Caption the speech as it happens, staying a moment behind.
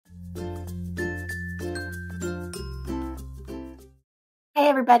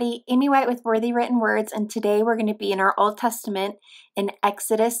everybody, Amy White with Worthy Written Words, and today we're going to be in our Old Testament in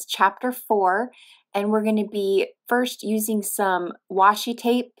Exodus chapter 4, and we're going to be first using some washi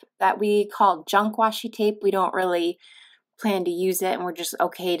tape that we call junk washi tape. We don't really plan to use it, and we're just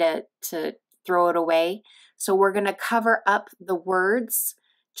okay to throw it away. So we're going to cover up the words,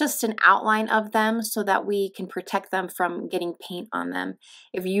 just an outline of them so that we can protect them from getting paint on them.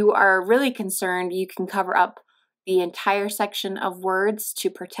 If you are really concerned, you can cover up the entire section of words to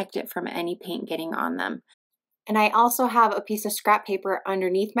protect it from any paint getting on them. And I also have a piece of scrap paper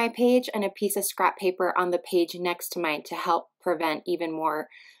underneath my page and a piece of scrap paper on the page next to mine to help prevent even more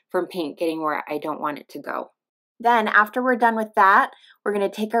from paint getting where I don't want it to go. Then after we're done with that, we're going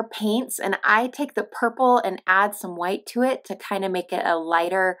to take our paints, and I take the purple and add some white to it to kind of make it a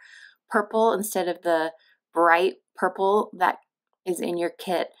lighter purple instead of the bright purple that is in your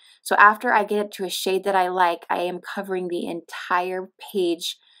kit. So after I get it to a shade that I like, I am covering the entire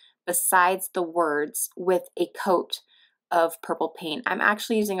page besides the words with a coat of purple paint. I'm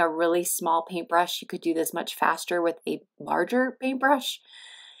actually using a really small paintbrush. You could do this much faster with a larger paintbrush.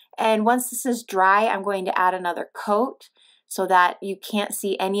 And once this is dry, I'm going to add another coat so that you can't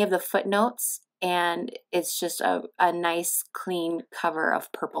see any of the footnotes, and it's just a nice clean cover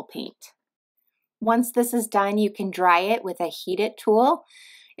of purple paint. Once this is done, you can dry it with a heated tool.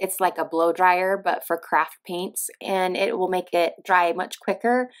 It's like a blow dryer, but for craft paints, and it will make it dry much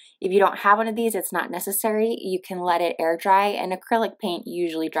quicker. If you don't have one of these, it's not necessary. You can let it air dry, and acrylic paint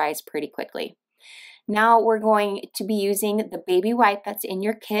usually dries pretty quickly. Now we're going to be using the baby white that's in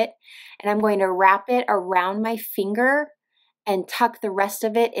your kit, and I'm going to wrap it around my finger and tuck the rest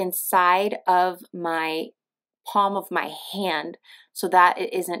of it inside of my palm of my hand so that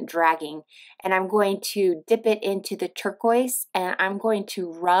it isn't dragging. And I'm going to dip it into the turquoise, and I'm going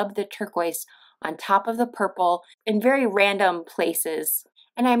to rub the turquoise on top of the purple in very random places.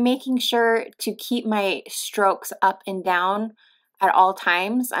 And I'm making sure to keep my strokes up and down at all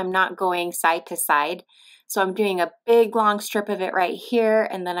times. I'm not going side to side. So I'm doing a big long strip of it right here,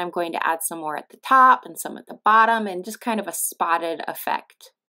 and then I'm going to add some more at the top and some at the bottom, and just kind of a spotted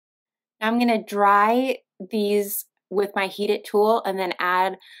effect. Now I'm going to dry these with my heated tool and then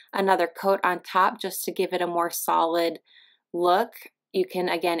add another coat on top just to give it a more solid look. You can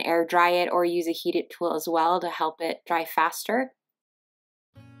again air dry it or use a heated tool as well to help it dry faster.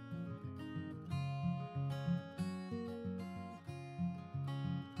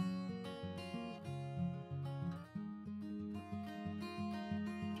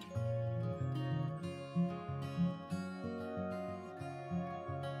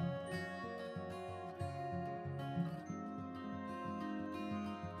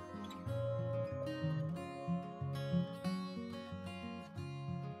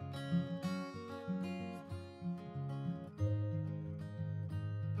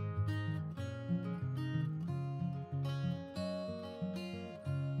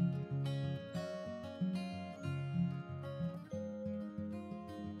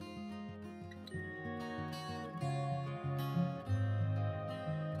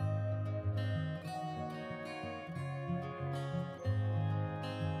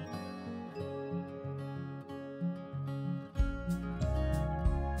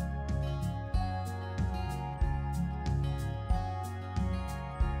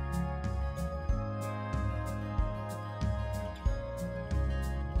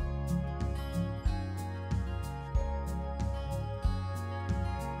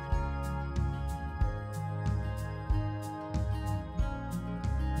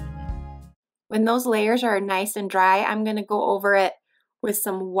 When those layers are nice and dry, I'm going to go over it with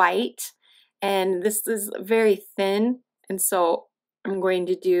some white, and this is very thin, and so I'm going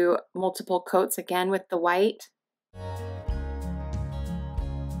to do multiple coats again with the white.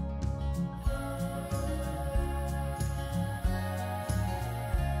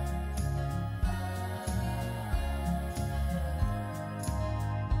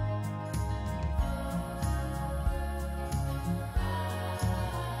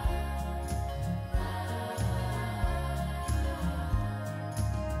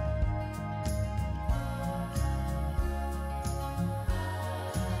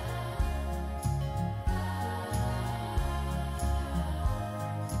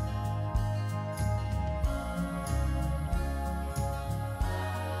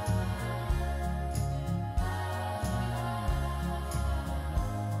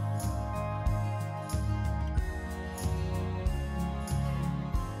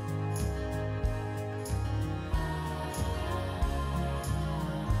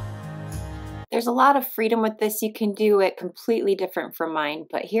 There's a lot of freedom with this. You can do it completely different from mine,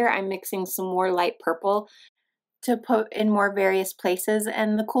 but here I'm mixing some more light purple to put in more various places.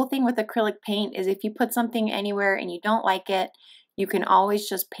 And the cool thing with acrylic paint is if you put something anywhere and you don't like it, you can always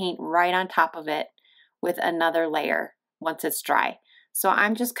just paint right on top of it with another layer once it's dry. So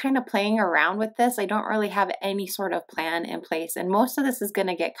I'm just kind of playing around with this. I don't really have any sort of plan in place, and most of this is going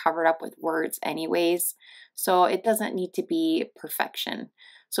to get covered up with words anyways, so it doesn't need to be perfection.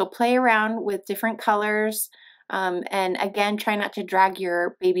 So play around with different colors, and again, try not to drag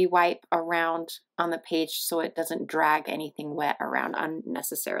your baby wipe around on the page so it doesn't drag anything wet around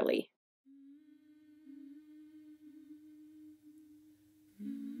unnecessarily.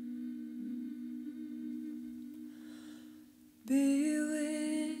 Be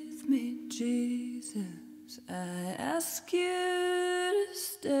with me, Jesus, I ask you to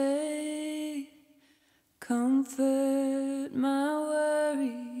stay. Comfort my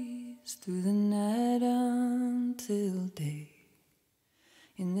worries through the night until day.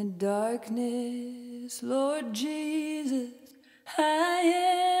 In the darkness, Lord Jesus, I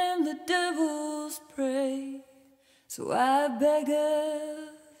am the devil's prey. So I beg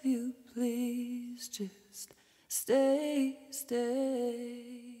of you, please just stay,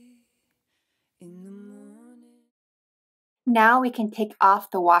 stay in the morning. Now we can take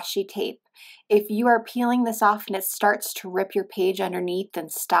off the washi tape. If you are peeling this off and it starts to rip your page underneath, then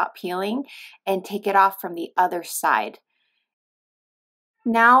stop peeling and take it off from the other side.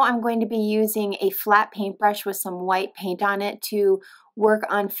 Now I'm going to be using a flat paintbrush with some white paint on it to work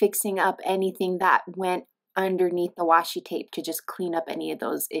on fixing up anything that went underneath the washi tape, to just clean up any of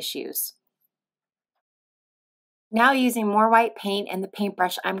those issues. Now, using more white paint and the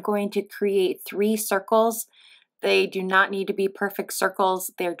paintbrush, I'm going to create 3 circles. They do not need to be perfect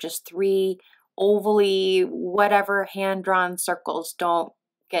circles. They're just 3 ovally, whatever, hand-drawn circles. Don't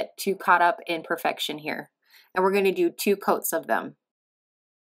get too caught up in perfection here. And we're going to do 2 coats of them.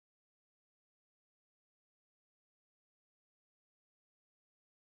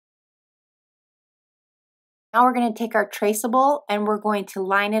 Now we're going to take our traceable and we're going to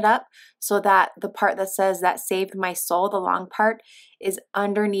line it up so that the part that says "that saved my soul," the long part, is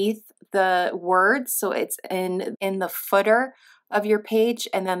underneath the words. So it's in the footer of your page,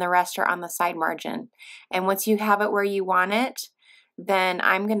 and then the rest are on the side margin. And once you have it where you want it, then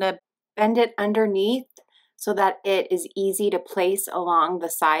I'm going to bend it underneath so that it is easy to place along the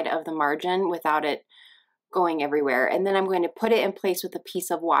side of the margin without it going everywhere. And then I'm going to put it in place with a piece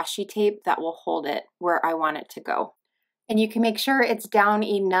of washi tape that will hold it where I want it to go. And you can make sure it's down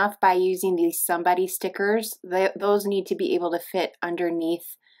enough by using these somebody stickers. Those need to be able to fit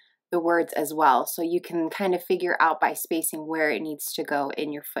underneath the words as well. So you can kind of figure out by spacing where it needs to go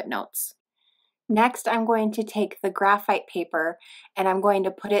in your footnotes. Next, I'm going to take the graphite paper and I'm going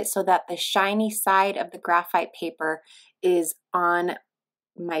to put it so that the shiny side of the graphite paper is on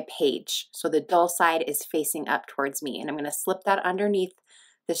my page. So the dull side is facing up towards me, and I'm going to slip that underneath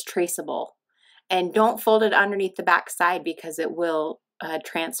this traceable. And don't fold it underneath the back side because it will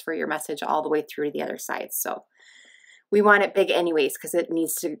transfer your message all the way through to the other side. So we want it big anyways because it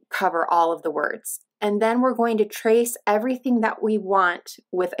needs to cover all of the words. And then we're going to trace everything that we want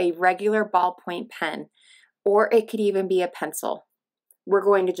with a regular ballpoint pen, or it could even be a pencil. We're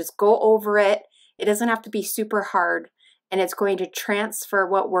going to just go over it. It doesn't have to be super hard, and it's going to transfer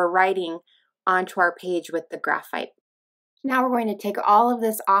what we're writing onto our page with the graphite. Now we're going to take all of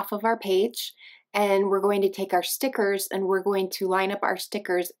this off of our page, and we're going to take our stickers and we're going to line up our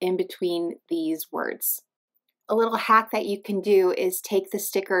stickers in between these words. A little hack that you can do is take the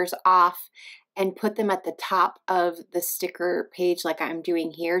stickers off and put them at the top of the sticker page like I'm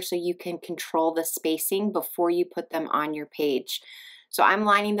doing here, so you can control the spacing before you put them on your page. So I'm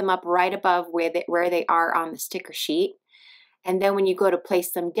lining them up right above where they are on the sticker sheet. And then when you go to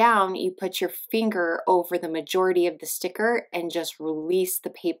place them down, you put your finger over the majority of the sticker and just release the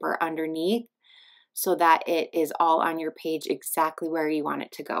paper underneath so that it is all on your page exactly where you want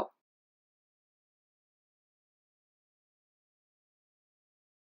it to go.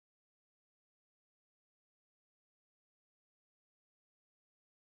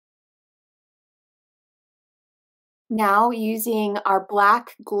 Now, using our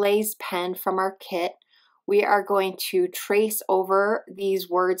black Glaze pen from our kit, we are going to trace over these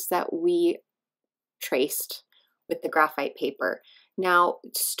words that we traced with the graphite paper. Now,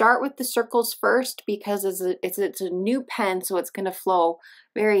 start with the circles first because it's a new pen, so it's going to flow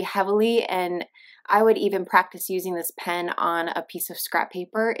very heavily, and I would even practice using this pen on a piece of scrap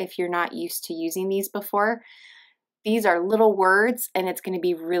paper if you're not used to using these before. These are little words and it's going to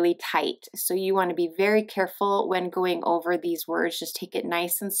be really tight, so you want to be very careful when going over these words. Just take it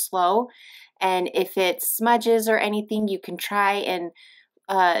nice and slow, and if it smudges or anything, you can try and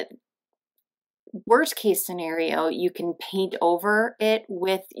Worst case scenario, you can paint over it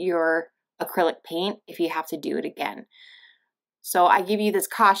with your acrylic paint if you have to do it again. So I give you this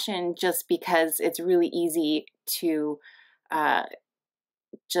caution just because it's really easy to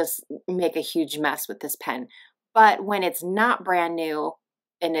just make a huge mess with this pen. But when it's not brand new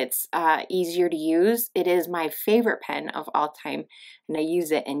and it's easier to use, it is my favorite pen of all time, and I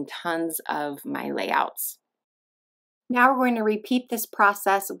use it in tons of my layouts. Now we're going to repeat this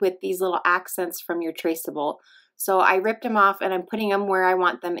process with these little accents from your Traceable. So I ripped them off and I'm putting them where I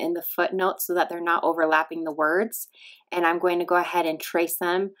want them in the footnotes so that they're not overlapping the words. And I'm going to go ahead and trace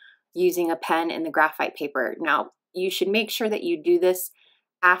them using a pen and the graphite paper. Now, you should make sure that you do this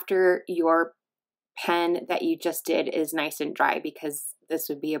after your pen that you just did is nice and dry, because this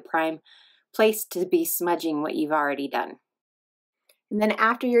would be a prime place to be smudging what you've already done. And then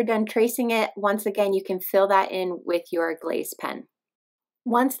after you're done tracing it, once again, you can fill that in with your Glaze pen.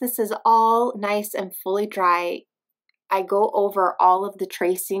 Once this is all nice and fully dry, I go over all of the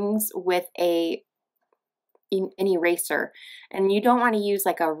tracings with an eraser. And you don't want to use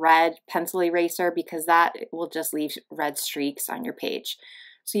like a red pencil eraser because that will just leave red streaks on your page.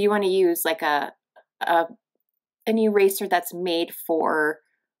 So you want to use like an eraser that's made for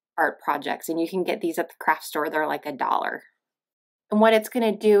art projects, and you can get these at the craft store. They're like $1. And what it's going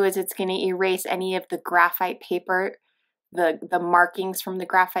to do is it's going to erase any of the graphite paper, the markings from the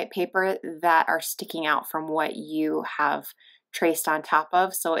graphite paper that are sticking out from what you have traced on top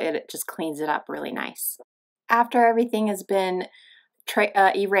of, so it just cleans it up really nice. After everything has been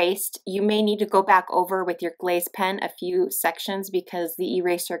erased, you may need to go back over with your Glaze pen a few sections because the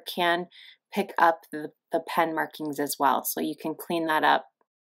eraser can pick up the pen markings as well, so you can clean that up.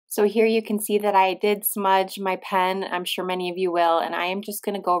 So here you can see that I did smudge my pen. I'm sure many of you will, and I am just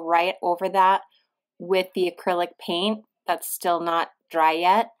going to go right over that with the acrylic paint that's still not dry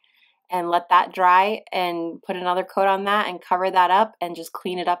yet, and let that dry and put another coat on that and cover that up and just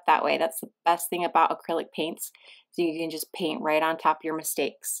clean it up that way. That's the best thing about acrylic paints, so you can just paint right on top of your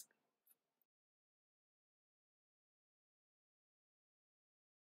mistakes.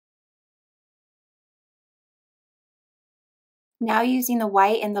 Now using the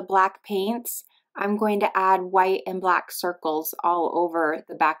white and the black paints, I'm going to add white and black circles all over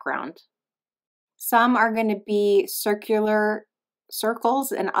the background. Some are going to be circular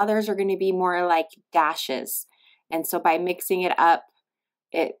circles and others are going to be more like dashes. And so by mixing it up,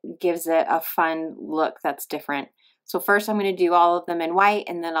 it gives it a fun look that's different. So first I'm going to do all of them in white,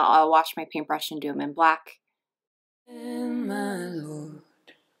 and then I'll wash my paintbrush and do them in black. And my Lord,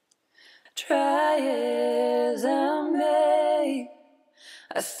 try as I may,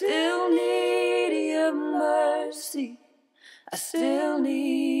 I still need your mercy, I still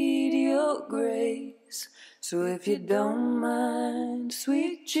need your grace. So if you don't mind,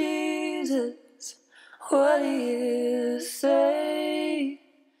 sweet Jesus, what do you say?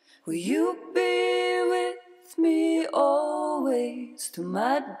 Will you be with me always to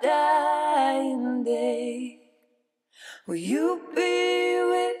my dying day? Will you be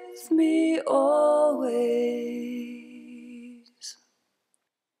with me always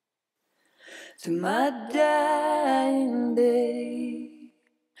to my dying day?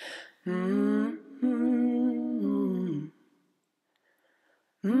 Mm-hmm. Mm-hmm.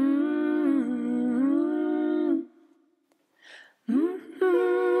 Mm-hmm.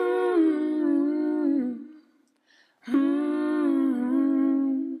 Mm-hmm.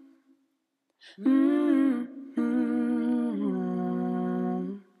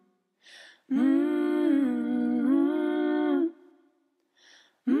 Mm-hmm.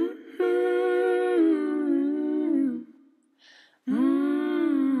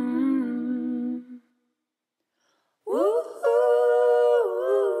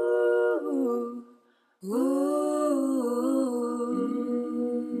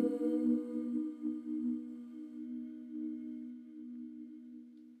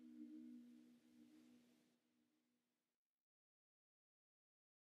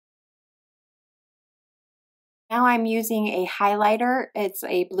 Now I'm using a highlighter. It's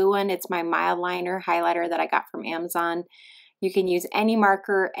a blue one. It's my mild liner highlighter that I got from Amazon. You can use any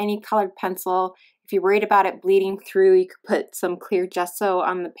marker, any colored pencil. If you're worried about it bleeding through, you could put some clear gesso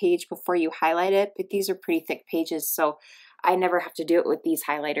on the page before you highlight it, but these are pretty thick pages, so I never have to do it with these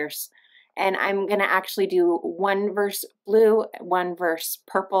highlighters. And I'm gonna actually do one verse blue, one verse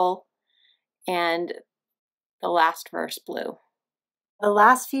purple, and the last verse blue. The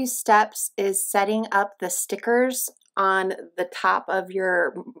last few steps is setting up the stickers on the top of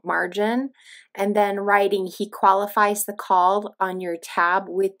your margin, and then writing "He qualifies the called" on your tab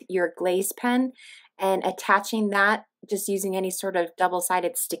with your Glaze pen, and attaching that just using any sort of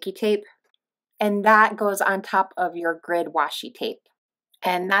double-sided sticky tape. and that goes on top of your grid washi tape.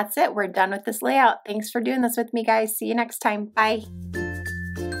 And that's it. We're done with this layout. Thanks for doing this with me, guys. See you next time. Bye.